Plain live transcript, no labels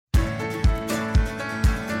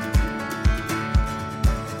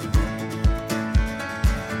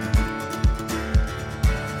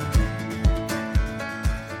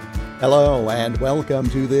Hello and welcome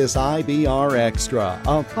to this IBR Extra,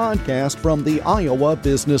 a podcast from the Iowa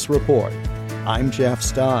Business Report. I'm Jeff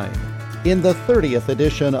Stein. In the 30th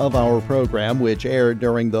edition of our program, which aired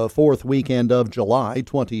during the fourth weekend of July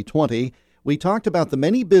 2020, we talked about the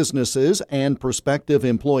many businesses and prospective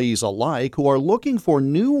employees alike who are looking for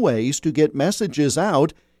new ways to get messages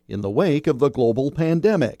out in the wake of the global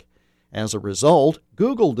pandemic. As a result,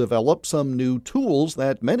 Google developed some new tools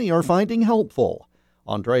that many are finding helpful.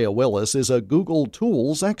 Andrea Willis is a Google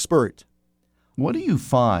Tools expert. What do you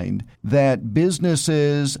find that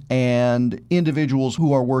businesses and individuals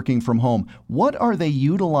who are working from home, what are they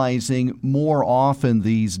utilizing more often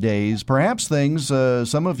these days? Perhaps things,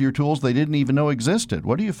 some of your tools they didn't even know existed.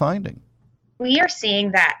 What are you finding? We are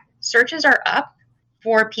seeing that searches are up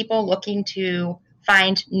for people looking to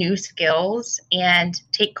find new skills and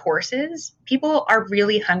take courses. People are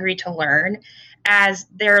really hungry to learn as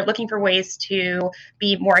they're looking for ways to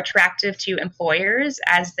be more attractive to employers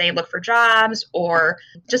as they look for jobs or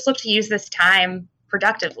just look to use this time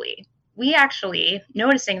productively. We actually,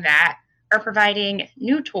 noticing that, are providing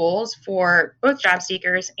new tools for both job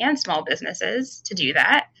seekers and small businesses to do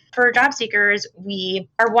that. For job seekers, we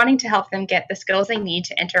are wanting to help them get the skills they need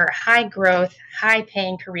to enter high growth, high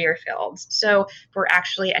paying career fields. So we're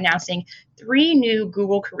actually announcing 3 new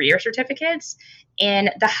Google career certificates in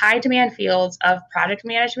the high demand fields of product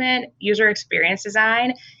management, user experience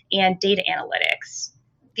design, and data analytics.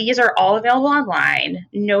 These are all available online,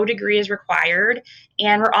 no degree is required,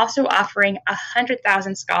 and we're also offering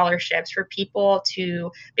 100,000 scholarships for people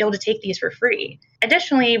to be able to take these for free.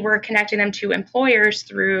 Additionally, we're connecting them to employers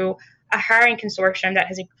through a hiring consortium that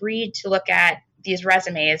has agreed to look at these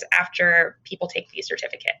resumes after people take these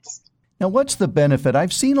certificates. Now, what's the benefit?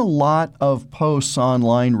 I've seen a lot of posts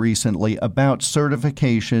online recently about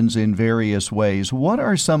certifications in various ways. What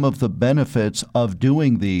are some of the benefits of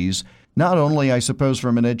doing these? Not only, I suppose,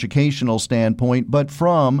 from an educational standpoint, but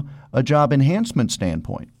from a job enhancement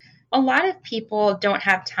standpoint. A lot of people don't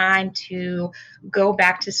have time to go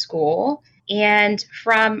back to school. And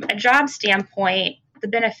from a job standpoint, the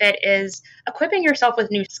benefit is equipping yourself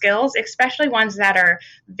with new skills, especially ones that are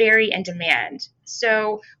very in demand.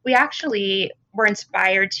 So we actually were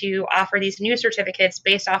inspired to offer these new certificates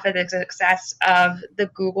based off of the success of the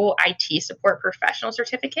Google IT Support Professional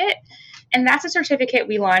Certificate. And that's a certificate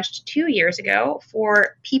we launched 2 years ago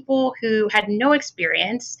for people who had no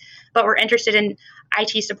experience, but were interested in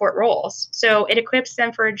IT support roles. So it equips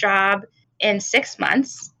them for a job in 6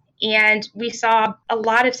 months. And we saw a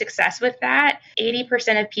lot of success with that.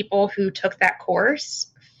 80% of people who took that course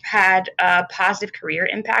had a positive career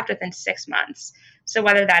impact within 6 months. So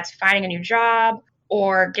whether that's finding a new job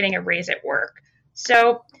or getting a raise at work.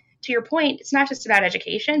 So to your point, it's not just about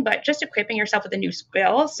education, but just equipping yourself with a new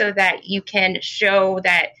skill so that you can show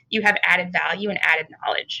that you have added value and added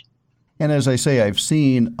knowledge. And as I say, I've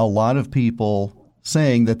seen a lot of people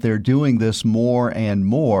saying that they're doing this more and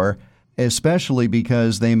more, especially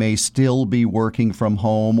because they may still be working from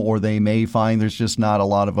home or they may find there's just not a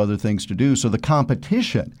lot of other things to do. So the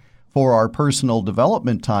competition for our personal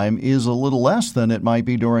development time is a little less than it might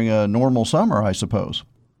be during a normal summer, I suppose.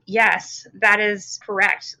 Yes, that is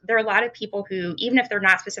correct. There are a lot of people who, even if they're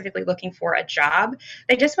not specifically looking for a job,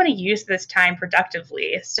 they just want to use this time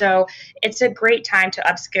productively. So it's a great time to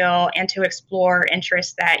upskill and to explore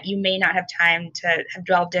interests that you may not have time to have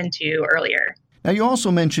delved into earlier. Now, you also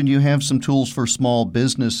mentioned you have some tools for small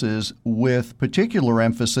businesses with particular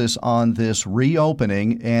emphasis on this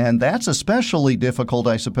reopening, and that's especially difficult,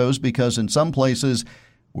 I suppose, because in some places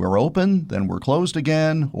we're open, then we're closed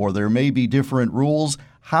again, or there may be different rules.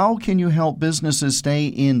 How can you help businesses stay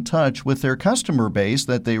in touch with their customer base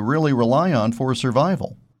that they really rely on for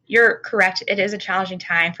survival? You're correct. It is a challenging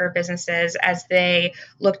time for businesses as they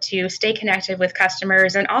look to stay connected with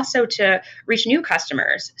customers and also to reach new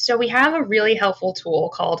customers. So we have a really helpful tool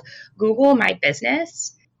called Google My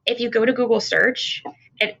Business. If you go to Google search,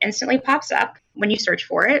 it instantly pops up when you search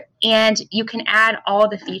for it, and you can add all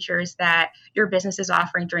the features that your business is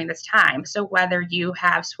offering during this time. So whether you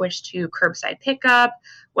have switched to curbside pickup,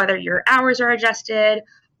 whether your hours are adjusted,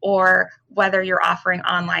 or whether you're offering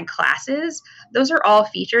online classes, those are all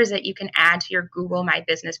features that you can add to your Google My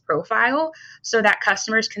Business profile so that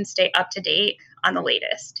customers can stay up to date on the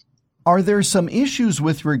latest. Are there some issues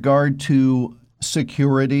with regard to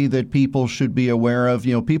security that people should be aware of?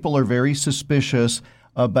 You know, people are very suspicious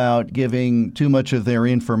about giving too much of their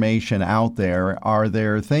information out there. Are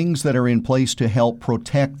there things that are in place to help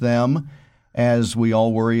protect them as we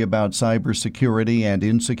all worry about cybersecurity and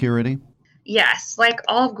insecurity? Yes, like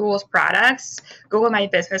all of Google's products, Google My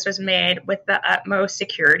Business was made with the utmost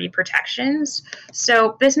security protections.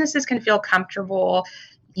 So businesses can feel comfortable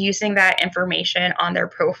using that information on their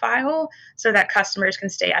profile so that customers can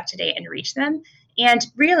stay up to date and reach them. And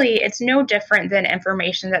really, it's no different than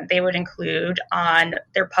information that they would include on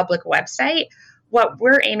their public website. What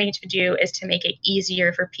we're aiming to do is to make it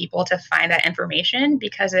easier for people to find that information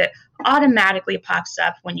because it automatically pops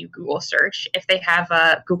up when you Google search if they have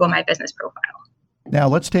a Google My Business profile. Now,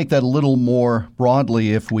 let's take that a little more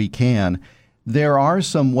broadly if we can. There are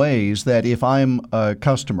some ways that if I'm a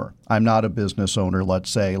customer, I'm not a business owner,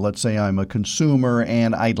 let's say I'm a consumer,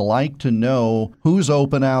 and I'd like to know who's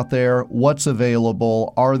open out there, what's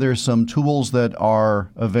available. Are there some tools that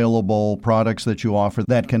are available, products that you offer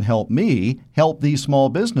that can help me help these small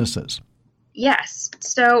businesses? Yes.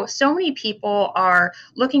 So many people are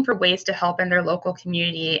looking for ways to help in their local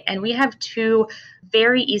community, and we have two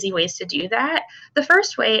very easy ways to do that. The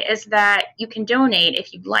first way is that you can donate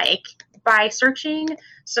if you'd like. By searching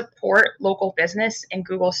support local business in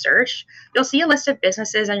Google search, you'll see a list of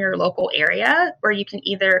businesses in your local area where you can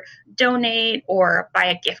either donate or buy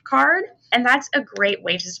a gift card. And that's a great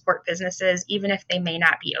way to support businesses, even if they may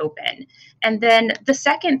not be open. And then the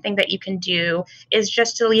second thing that you can do is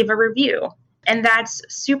just to leave a review. And that's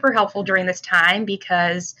super helpful during this time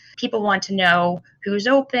because people want to know who's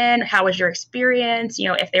open, how was your experience,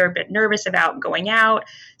 if they were a bit nervous about going out.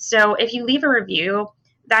 So if you leave a review,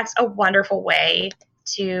 that's a wonderful way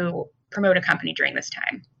to promote a company during this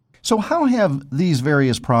time. So how have these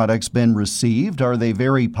various products been received? Are they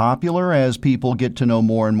very popular as people get to know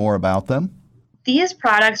more and more about them? These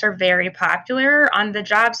products are very popular. On the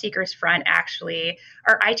job seekers front, actually,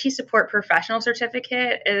 our IT support professional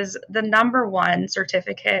certificate is the number one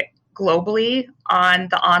certificate globally on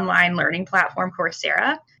the online learning platform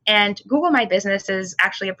Coursera. And Google My Business is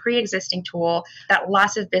actually a pre-existing tool that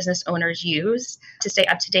lots of business owners use to stay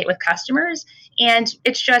up to date with customers. And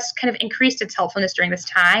it's just kind of increased its helpfulness during this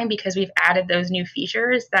time because we've added those new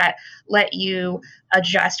features that let you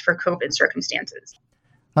adjust for COVID circumstances.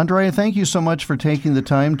 Andrea, thank you so much for taking the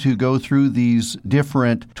time to go through these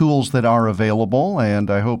different tools that are available, and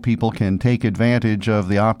I hope people can take advantage of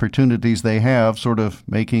the opportunities they have, sort of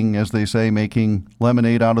making, as they say, making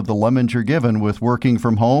lemonade out of the lemons you're given with working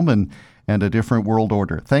from home and a different world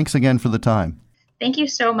order. Thanks again for the time. Thank you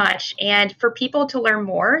so much. And for people to learn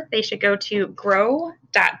more, they should go to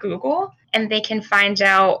grow.google, and they can find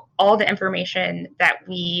out all the information that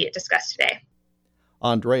we discussed today.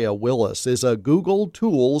 Andrea Willis is a Google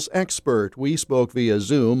Tools expert. We spoke via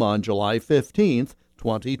Zoom on July 15th,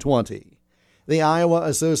 2020. The Iowa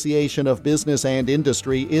Association of Business and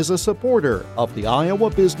Industry is a supporter of the Iowa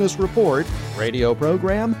Business Report radio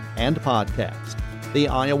program and podcast. The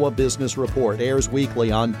Iowa Business Report airs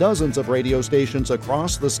weekly on dozens of radio stations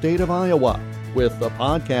across the state of Iowa, with the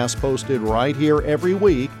podcast posted right here every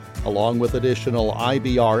week, along with additional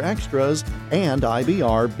IBR extras and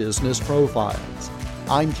IBR business profiles.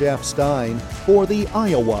 I'm Jeff Stein for the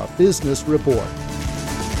Iowa Business Report.